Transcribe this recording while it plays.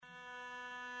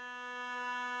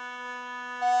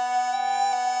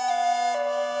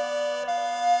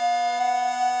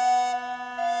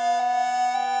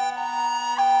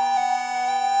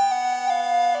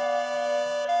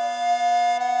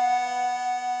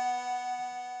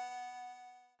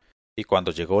Y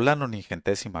cuando llegó la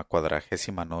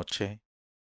 94ª noche,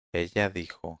 ella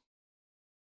dijo: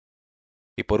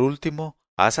 Y por último,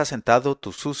 has asentado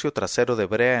tu sucio trasero de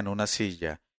brea en una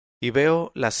silla, y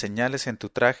veo las señales en tu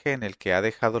traje en el que ha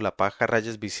dejado la paja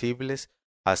rayas visibles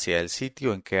hacia el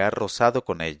sitio en que ha rozado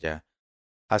con ella.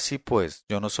 Así pues,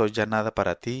 yo no soy ya nada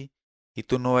para ti, y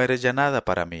tú no eres ya nada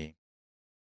para mí.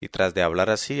 Y tras de hablar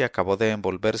así, acabó de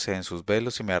envolverse en sus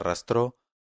velos y me arrastró,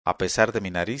 a pesar de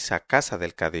mi nariz, a casa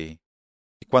del cadí.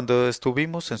 Y cuando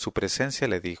estuvimos en su presencia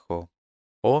le dijo: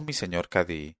 Oh mi señor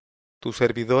cadí, tu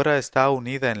servidora está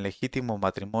unida en legítimo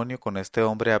matrimonio con este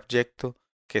hombre abyecto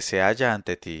que se halla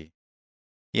ante ti.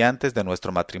 Y antes de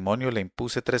nuestro matrimonio le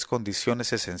impuse 3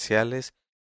 condiciones esenciales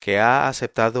que ha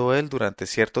aceptado él durante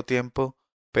cierto tiempo,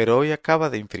 pero hoy acaba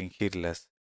de infringirlas.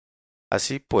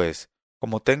 Así pues,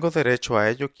 como tengo derecho a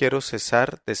ello, quiero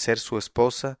cesar de ser su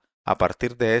esposa a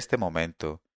partir de este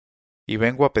momento, y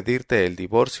vengo a pedirte el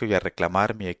divorcio y a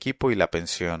reclamar mi equipo y la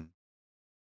pensión.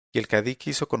 Y el cadí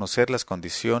quiso conocer las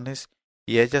condiciones,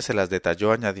 y ella se las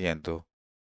detalló añadiendo: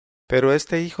 Pero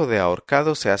este hijo de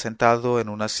ahorcado se ha sentado en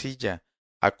una silla,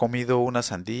 ha comido una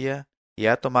sandía y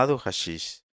ha tomado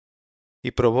hashish.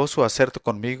 Y probó su acerto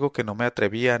conmigo, que no me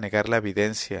atrevía a negar la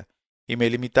evidencia, y me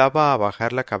limitaba a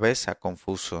bajar la cabeza,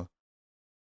 confuso.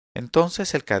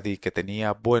 Entonces el cadí, que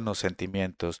tenía buenos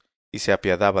sentimientos y se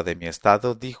apiadaba de mi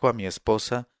estado, dijo a mi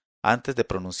esposa, antes de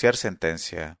pronunciar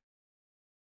sentencia: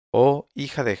 Oh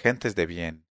hija de gentes de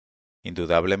bien,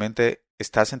 indudablemente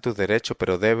estás en tu derecho,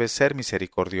 pero debes ser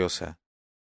misericordiosa.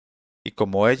 Y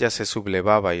como ella se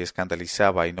sublevaba y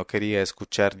escandalizaba y no quería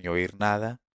escuchar ni oír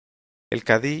nada, el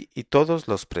cadí y todos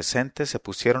los presentes se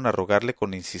pusieron a rogarle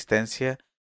con insistencia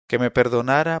que me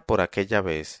perdonara por aquella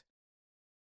vez.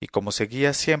 Y como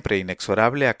seguía siempre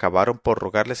inexorable, acabaron por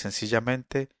rogarle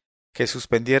sencillamente que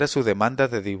suspendiera su demanda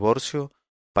de divorcio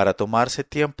para tomarse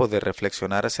tiempo de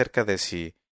reflexionar acerca de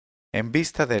si, en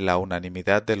vista de la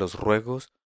unanimidad de los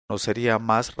ruegos, no sería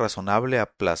más razonable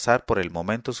aplazar por el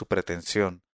momento su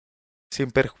pretensión,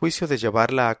 sin perjuicio de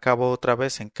llevarla a cabo otra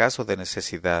vez en caso de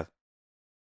necesidad.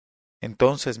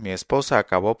 Entonces mi esposa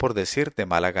acabó por decir de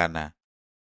mala gana: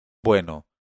 Bueno,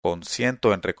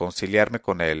 consiento en reconciliarme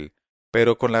con él,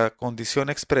 pero con la condición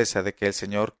expresa de que el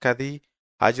señor cadí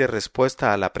halle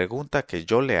respuesta a la pregunta que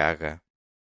yo le haga.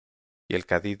 Y el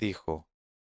cadí dijo: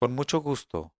 Con mucho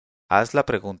gusto, haz la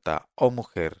pregunta, oh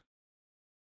mujer.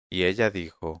 Y ella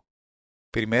dijo: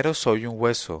 Primero soy un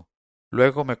hueso,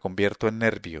 luego me convierto en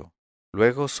nervio,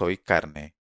 luego soy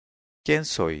carne. ¿Quién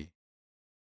soy?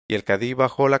 Y el cadí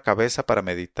bajó la cabeza para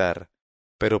meditar,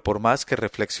 pero por más que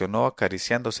reflexionó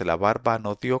acariciándose la barba,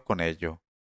 no dio con ello.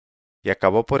 Y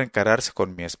acabó por encararse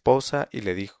con mi esposa y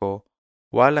le dijo: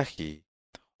 Wallahi,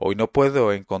 hoy no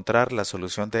puedo encontrar la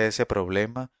solución de ese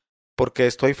problema, porque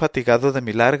estoy fatigado de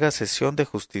mi larga sesión de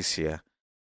justicia.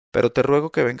 Pero te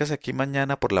ruego que vengas aquí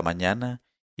mañana por la mañana,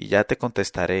 y ya te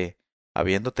contestaré,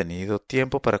 habiendo tenido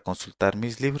tiempo para consultar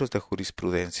mis libros de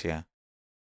jurisprudencia.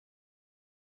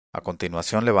 A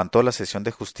continuación levantó la sesión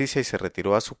de justicia y se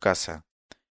retiró a su casa,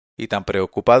 y tan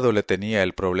preocupado le tenía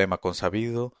el problema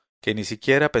consabido, que ni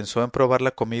siquiera pensó en probar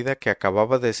la comida que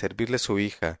acababa de servirle su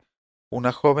hija,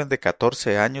 una joven de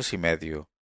 14 años y medio,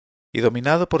 y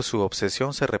dominado por su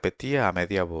obsesión se repetía a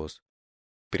media voz: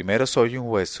 Primero soy un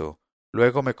hueso,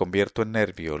 luego me convierto en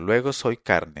nervio, luego soy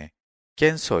carne.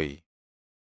 ¿Quién soy?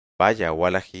 Vaya,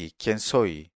 Wallahi, ¿quién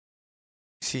soy?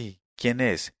 Sí, ¿quién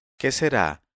es? ¿Qué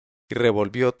será? Y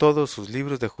revolvió todos sus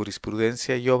libros de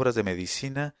jurisprudencia y obras de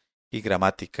medicina y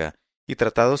gramática y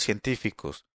tratados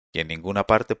científicos, y en ninguna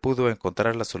parte pudo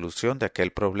encontrar la solución de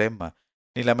aquel problema,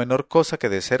 ni la menor cosa que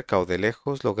de cerca o de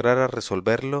lejos lograra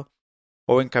resolverlo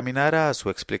o encaminara a su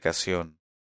explicación.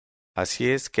 Así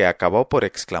es que acabó por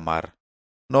exclamar: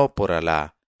 No, por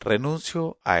Alá,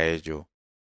 renuncio a ello.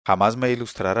 Jamás me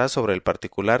ilustrará sobre el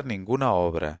particular ninguna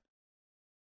obra.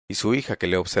 Y su hija, que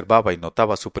le observaba y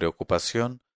notaba su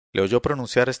preocupación, le oyó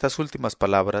pronunciar estas últimas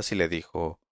palabras y le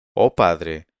dijo: Oh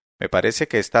padre, me parece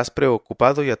que estás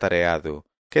preocupado y atareado.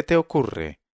 ¿Qué te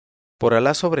ocurre? Por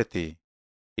Alá sobre ti.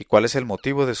 ¿Y cuál es el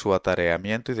motivo de su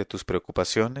atareamiento y de tus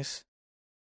preocupaciones?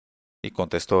 Y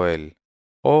contestó él: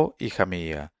 Oh hija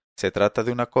mía, se trata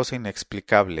de una cosa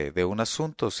inexplicable, de un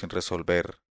asunto sin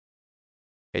resolver.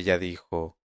 Ella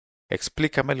dijo: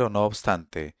 Explícamelo no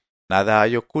obstante, nada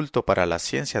hay oculto para la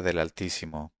ciencia del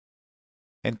Altísimo.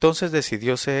 Entonces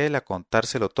decidióse él a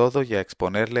contárselo todo y a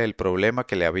exponerle el problema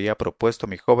que le había propuesto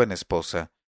mi joven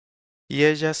esposa. Y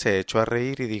ella se echó a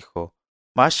reír y dijo: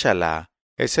 Mashallah,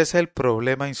 ¿ese es el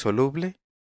problema insoluble?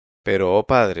 Pero, oh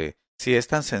padre, si es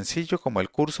tan sencillo como el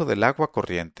curso del agua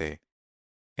corriente.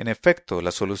 En efecto,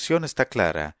 la solución está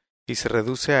clara, y se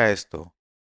reduce a esto: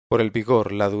 por el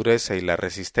vigor, la dureza y la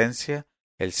resistencia,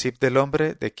 el sip del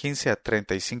hombre de 15 a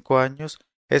 35 años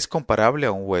es comparable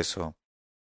a un hueso,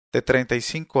 de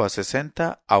 35 a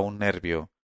 60 a un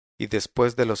nervio, y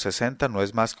después de los 60 no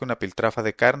es más que una piltrafa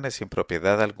de carne sin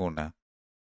propiedad alguna.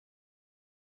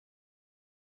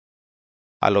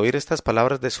 Al oír estas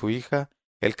palabras de su hija,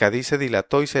 el cadí se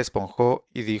dilató y se esponjó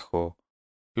y dijo: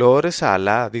 Loores a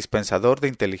Alá, dispensador de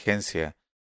inteligencia.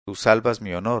 Tú salvas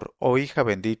mi honor, oh hija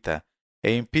bendita,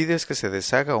 e impides que se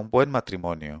deshaga un buen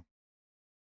matrimonio.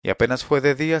 Y apenas fue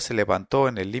de día se levantó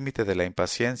en el límite de la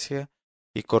impaciencia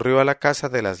y corrió a la casa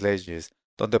de las leyes,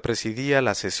 donde presidía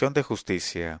la sesión de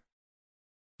justicia.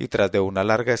 Y tras de una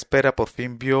larga espera por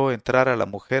fin vio entrar a la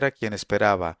mujer a quien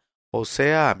esperaba, o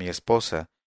sea, a mi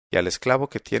esposa, y al esclavo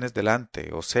que tienes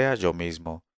delante, o sea, yo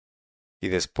mismo. Y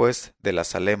después de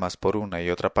las alemas por una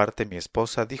y otra parte, mi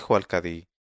esposa dijo al cadí: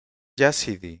 Ya,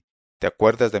 Sidi, ¿te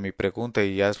acuerdas de mi pregunta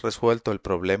y has resuelto el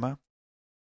problema?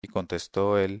 Y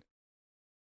contestó él: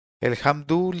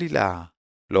 Elhamdulillah,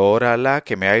 loora a Alá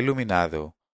que me ha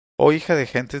iluminado. Oh hija de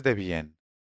gentes de bien,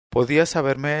 podías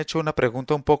haberme hecho una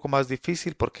pregunta un poco más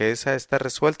difícil porque esa está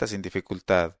resuelta sin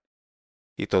dificultad.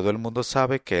 Y todo el mundo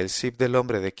sabe que el sip del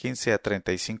hombre de 15 a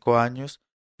 35 años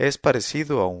es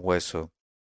parecido a un hueso.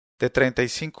 De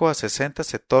 35 a 60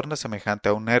 se torna semejante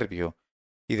a un nervio,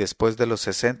 y después de los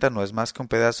 60 no es más que un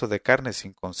pedazo de carne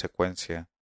sin consecuencia.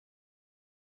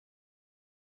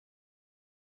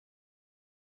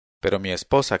 Pero mi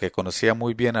esposa, que conocía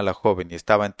muy bien a la joven y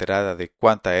estaba enterada de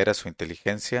cuánta era su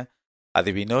inteligencia,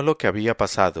 adivinó lo que había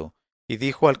pasado, y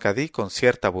dijo al cadí con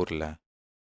cierta burla: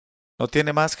 No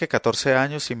tiene más que 14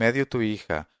 años y medio tu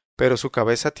hija, pero su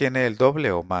cabeza tiene el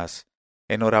doble o más.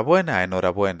 Enhorabuena,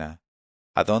 enhorabuena.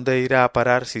 ¿A dónde irá a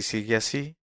parar si sigue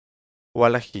así?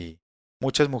 Wallahi,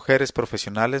 muchas mujeres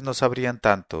profesionales no sabrían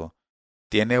tanto.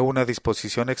 Tiene una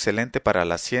disposición excelente para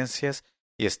las ciencias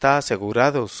y está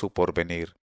asegurado su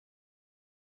porvenir.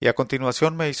 Y a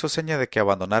continuación me hizo seña de que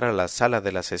abandonara la sala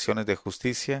de las sesiones de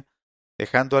justicia,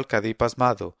 dejando al cadí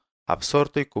pasmado,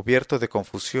 absorto y cubierto de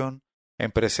confusión,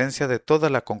 en presencia de toda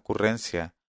la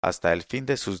concurrencia, hasta el fin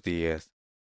de sus días.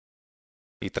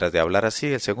 Y tras de hablar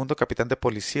así, el segundo capitán de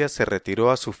policía se retiró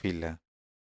a su fila.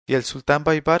 Y el sultán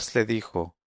Baibars le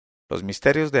dijo: Los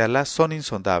misterios de Alá son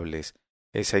insondables.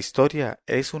 Esa historia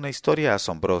es una historia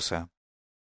asombrosa.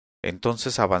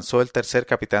 Entonces avanzó el tercer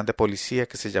capitán de policía,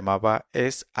 que se llamaba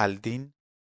Es al-Din,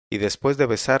 y después de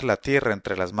besar la tierra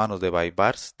entre las manos de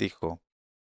Baibars, dijo: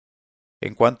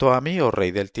 En cuanto a mí, oh rey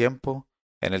del tiempo,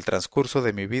 en el transcurso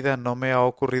de mi vida no me ha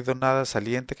ocurrido nada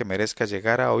saliente que merezca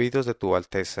llegar a oídos de tu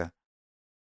Alteza.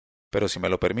 Pero si me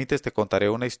lo permites te contaré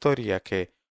una historia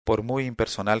que, por muy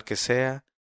impersonal que sea,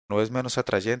 no es menos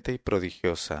atrayente y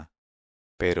prodigiosa.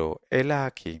 Pero hela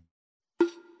aquí.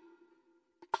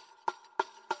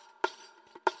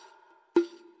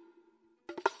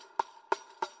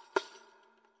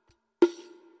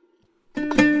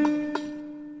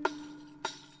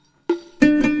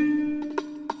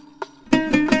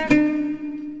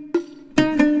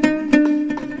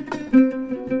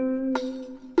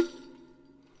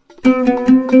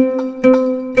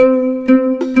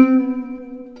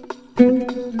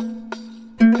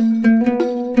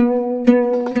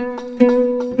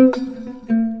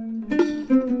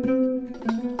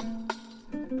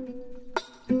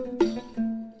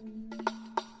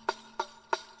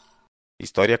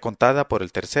 Historia contada por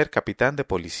el tercer capitán de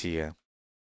policía.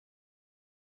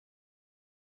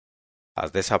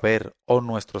 Has de saber, oh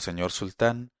nuestro señor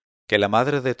sultán, que la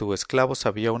madre de tu esclavo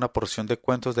sabía una porción de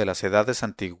cuentos de las edades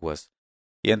antiguas,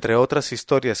 y entre otras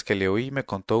historias que le oí me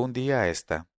contó un día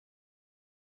esta.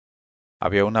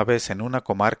 Había una vez en una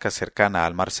comarca cercana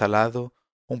al mar Salado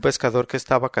un pescador que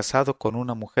estaba casado con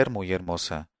una mujer muy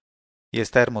hermosa, y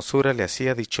esta hermosura le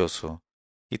hacía dichoso,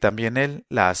 y también él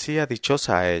la hacía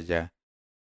dichosa a ella.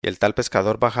 Y el tal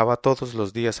pescador bajaba todos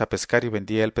los días a pescar y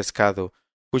vendía el pescado,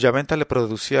 cuya venta le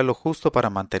producía lo justo para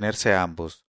mantenerse a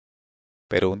ambos.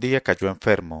 Pero un día cayó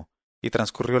enfermo, y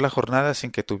transcurrió la jornada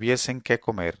sin que tuviesen qué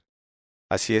comer.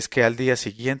 Así es que al día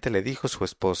siguiente le dijo su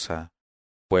esposa: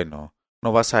 Bueno,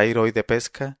 ¿no vas a ir hoy de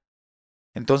pesca?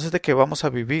 Entonces, ¿de qué vamos a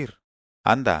vivir?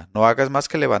 Anda, no hagas más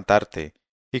que levantarte,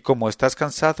 y como estás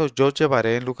cansado, yo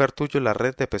llevaré en lugar tuyo la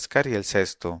red de pescar y el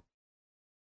cesto.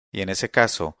 Y en ese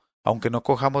caso, aunque no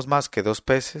cojamos más que 2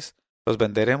 peces, los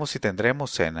venderemos y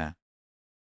tendremos cena.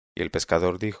 Y el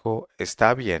pescador dijo: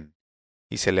 Está bien.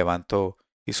 Y se levantó,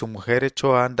 y su mujer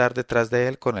echó a andar detrás de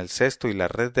él con el cesto y la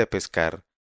red de pescar,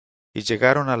 y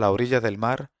llegaron a la orilla del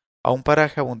mar, a un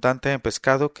paraje abundante en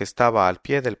pescado que estaba al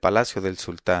pie del palacio del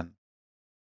sultán.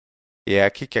 Y he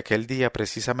aquí que aquel día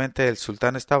precisamente el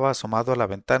sultán estaba asomado a la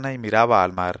ventana y miraba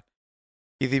al mar,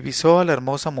 y divisó a la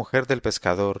hermosa mujer del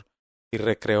pescador, y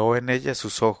recreó en ella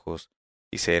sus ojos,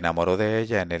 y se enamoró de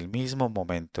ella en el mismo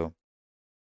momento.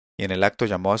 Y en el acto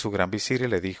llamó a su gran visir y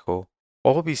le dijo: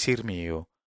 «Oh visir mío,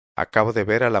 acabo de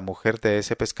ver a la mujer de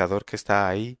ese pescador que está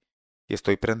ahí, y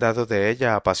estoy prendado de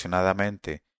ella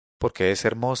apasionadamente, porque es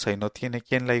hermosa y no tiene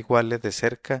quien la iguale de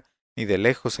cerca ni de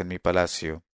lejos en mi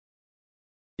palacio».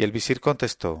 Y el visir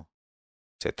contestó: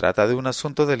 «Se trata de un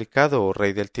asunto delicado, oh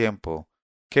rey del tiempo.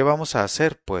 ¿Qué vamos a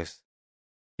hacer, pues?».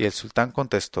 Y el sultán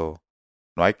contestó: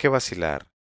 «No hay que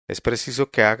vacilar. Es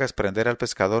preciso que hagas prender al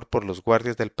pescador por los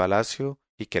guardias del palacio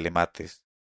y que le mates.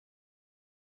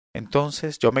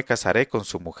 Entonces yo me casaré con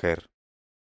su mujer».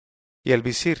 Y el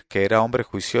visir, que era hombre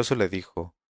juicioso, le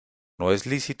dijo: «No es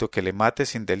lícito que le mates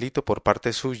sin delito por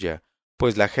parte suya,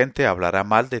 pues la gente hablará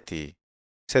mal de ti.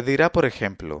 Se dirá, por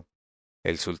ejemplo: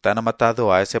 el sultán ha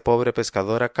matado a ese pobre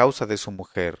pescador a causa de su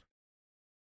mujer».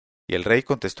 Y el rey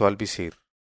contestó al visir: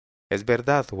 «Es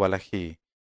verdad, Walají.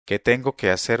 ¿Qué tengo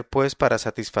que hacer, pues, para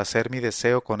satisfacer mi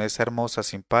deseo con esa hermosa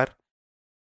sin par?».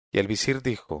 Y el visir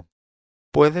dijo: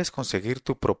 «Puedes conseguir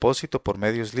tu propósito por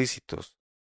medios lícitos.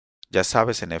 Ya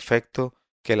sabes, en efecto,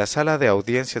 que la sala de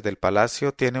audiencias del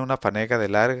palacio tiene una fanega de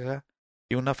larga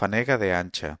y una fanega de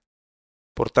ancha.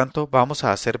 Por tanto, vamos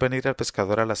a hacer venir al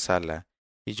pescador a la sala,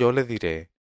 y yo le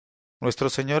diré: nuestro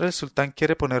señor el sultán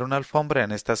quiere poner una alfombra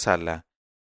en esta sala,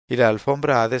 y la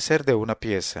alfombra ha de ser de una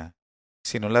pieza.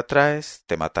 Si no la traes,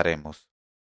 te mataremos.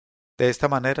 De esta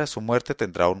manera su muerte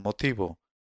tendrá un motivo,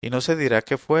 y no se dirá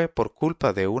que fue por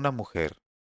culpa de una mujer».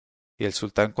 Y el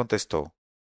sultán contestó: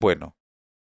 «Bueno».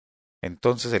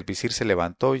 Entonces el visir se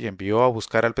levantó y envió a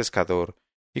buscar al pescador,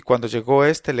 y cuando llegó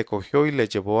éste le cogió y le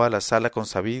llevó a la sala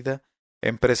consabida,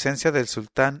 en presencia del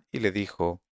sultán, y le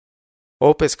dijo: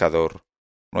 «Oh pescador,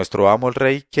 nuestro amo el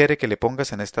rey quiere que le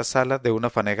pongas en esta sala de una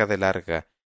fanega de larga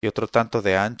y otro tanto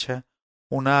de ancha,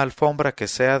 una alfombra que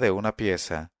sea de una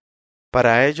pieza.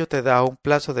 Para ello te da un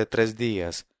plazo de 3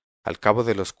 días, al cabo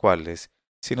de los cuales,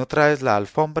 si no traes la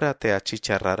alfombra, te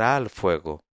achicharrará al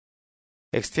fuego.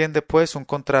 Extiende pues un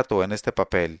contrato en este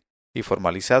papel, y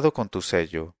formalizado con tu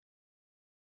sello».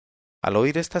 Al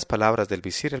oír estas palabras del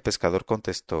visir, el pescador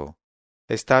contestó: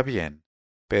 «Está bien,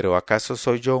 pero ¿acaso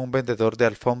soy yo un vendedor de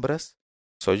alfombras?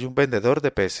 Soy un vendedor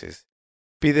de peces.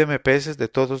 Pídeme peces de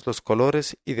todos los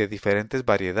colores y de diferentes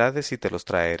variedades y te los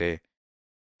traeré.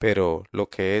 Pero lo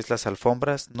que es las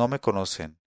alfombras no me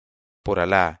conocen. Por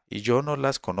Alá, y yo no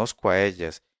las conozco a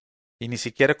ellas, y ni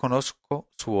siquiera conozco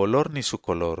su olor ni su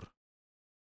color.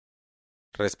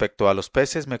 Respecto a los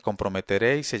peces me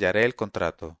comprometeré y sellaré el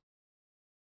contrato».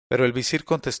 Pero el visir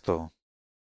contestó: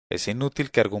 «Es inútil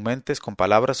que argumentes con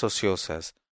palabras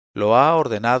ociosas. Lo ha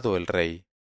ordenado el rey».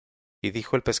 Y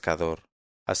dijo el pescador: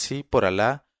 «Así, por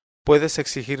Alá, puedes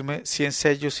exigirme 100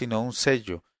 sellos y no un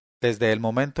sello, desde el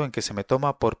momento en que se me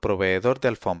toma por proveedor de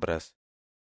alfombras».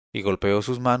 Y golpeó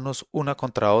sus manos una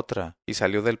contra otra, y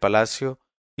salió del palacio,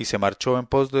 y se marchó en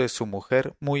pos de su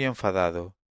mujer muy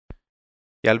enfadado.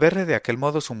 Y al verle de aquel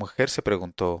modo su mujer se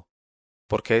preguntó: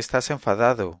 «¿Por qué estás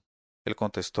enfadado?». Él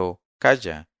contestó: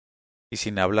 «Calla, y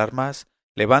sin hablar más,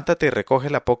 levántate y recoge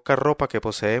la poca ropa que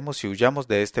poseemos y huyamos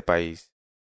de este país».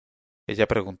 Ella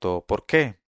preguntó: «¿Por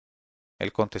qué?».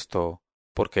 Él contestó: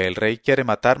 «Porque el rey quiere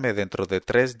matarme dentro de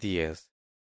 3 días».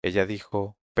 Ella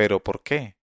dijo: «¿Pero por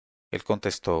qué?». Él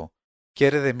contestó: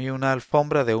 «Quiere de mí una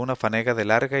alfombra de una fanega de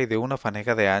larga y de una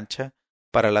fanega de ancha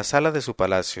para la sala de su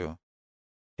palacio».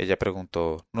 Ella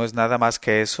preguntó: «¿No es nada más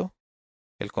que eso?».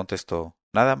 Él contestó: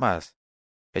 «Nada más».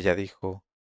 Ella dijo: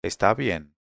 «Está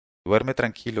bien. Duerme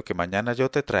tranquilo, que mañana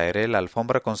yo te traeré la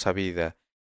alfombra consabida,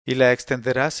 y la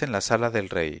extenderás en la sala del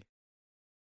rey».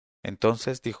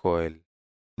 Entonces dijo él: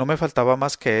 «No me faltaba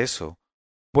más que eso.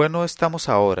 Bueno estamos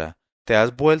ahora. ¿Te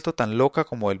has vuelto tan loca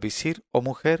como el visir, oh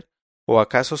mujer? ¿O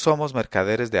acaso somos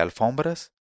mercaderes de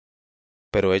alfombras?».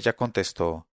 Pero ella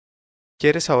contestó: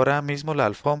 «¿Quieres ahora mismo la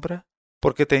alfombra?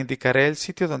 Porque te indicaré el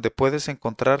sitio donde puedes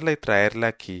encontrarla y traerla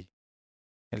aquí».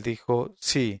 Él dijo: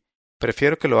 «Sí,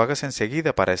 prefiero que lo hagas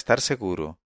enseguida para estar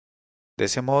seguro. De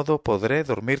ese modo podré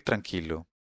dormir tranquilo».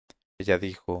 Ella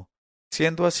dijo: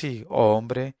 «Siendo así, oh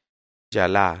hombre,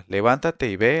 Yalá, levántate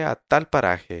y ve a tal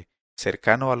paraje,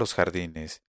 cercano a los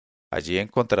jardines. Allí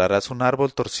encontrarás un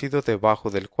árbol torcido debajo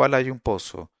del cual hay un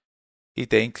pozo, y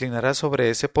te inclinarás sobre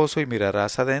ese pozo y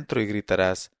mirarás adentro y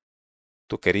gritarás: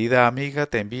 tu querida amiga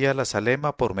te envía la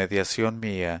Salema por mediación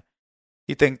mía,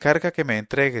 y te encarga que me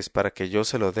entregues para que yo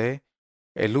se lo dé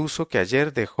el uso que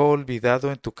ayer dejó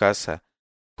olvidado en tu casa,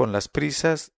 con las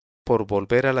prisas por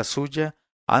volver a la suya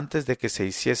antes de que se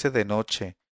hiciese de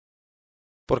noche,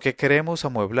 porque queremos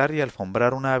amueblar y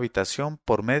alfombrar una habitación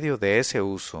por medio de ese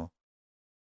uso.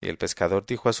 Y el pescador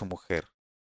dijo a su mujer,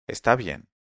 Está bien.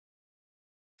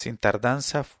 Sin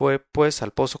tardanza fue, pues,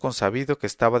 al pozo consabido que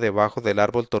estaba debajo del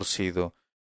árbol torcido,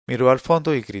 miró al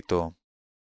fondo y gritó,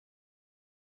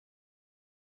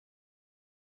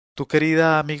 Tu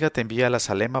querida amiga te envía a la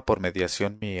Salema por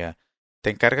mediación mía. Te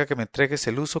encarga que me entregues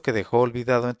el uso que dejó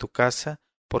olvidado en tu casa,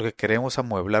 porque queremos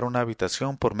amueblar una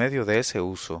habitación por medio de ese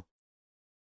uso.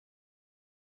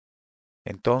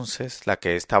 Entonces la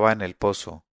que estaba en el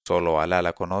pozo, solo Alá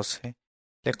la conoce,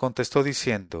 le contestó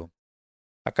diciendo,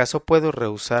 ¿Acaso puedo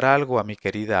rehusar algo a mi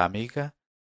querida amiga?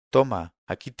 Toma,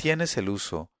 aquí tienes el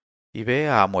uso, y ve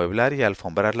a amueblar y a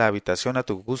alfombrar la habitación a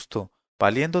tu gusto,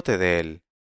 valiéndote de él.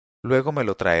 Luego me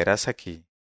lo traerás aquí.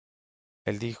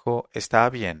 Él dijo, Está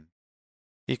bien.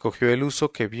 Y cogió el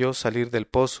uso que vio salir del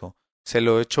pozo, se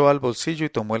lo echó al bolsillo y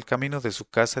tomó el camino de su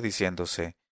casa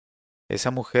diciéndose,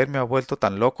 Esa mujer me ha vuelto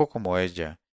tan loco como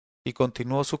ella. Y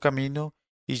continuó su camino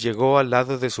y llegó al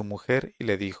lado de su mujer y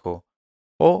le dijo,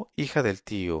 Oh, hija del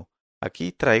tío,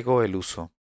 aquí traigo el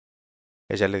uso.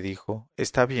 Ella le dijo,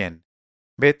 Está bien,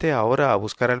 vete ahora a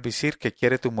buscar al visir que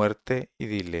quiere tu muerte y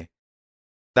dile,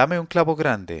 Dame un clavo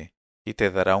grande, y te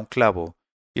dará un clavo,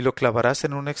 y lo clavarás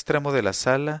en un extremo de la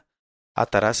sala,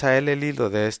 atarás a él el hilo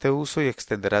de este uso y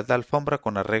extenderás la alfombra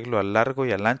con arreglo al largo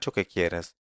y al ancho que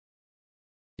quieras.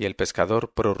 Y el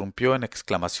pescador prorrumpió en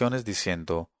exclamaciones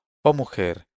diciendo, Oh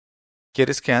mujer,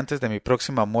 ¿quieres que antes de mi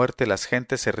próxima muerte las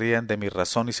gentes se rían de mi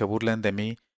razón y se burlen de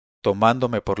mí,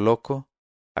 tomándome por loco?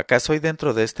 ¿Acaso hay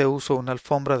dentro de este uso una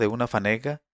alfombra de una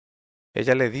fanega?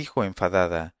 Ella le dijo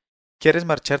enfadada, ¿Quieres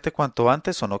marcharte cuanto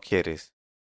antes o no quieres?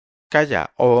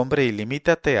 Calla, oh hombre, y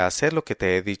limítate a hacer lo que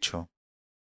te he dicho.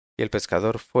 Y el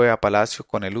pescador fue a palacio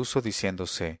con el uso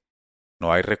diciéndose,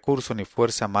 No hay recurso ni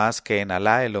fuerza más que en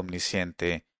Alá el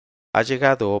Omnisciente. Ha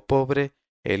llegado, oh pobre,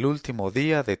 el último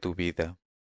día de tu vida.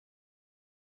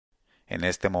 En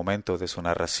este momento de su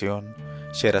narración,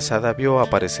 Sherazada vio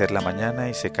aparecer la mañana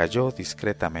y se calló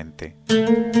discretamente.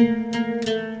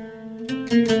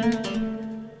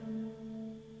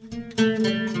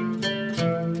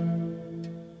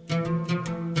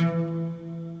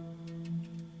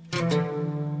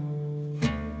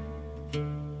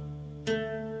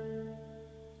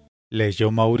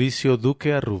 Leyó Mauricio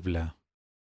Duque Arrubla.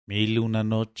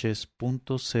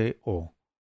 1001noches.co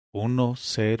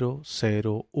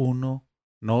 1001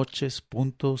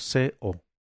 noches.co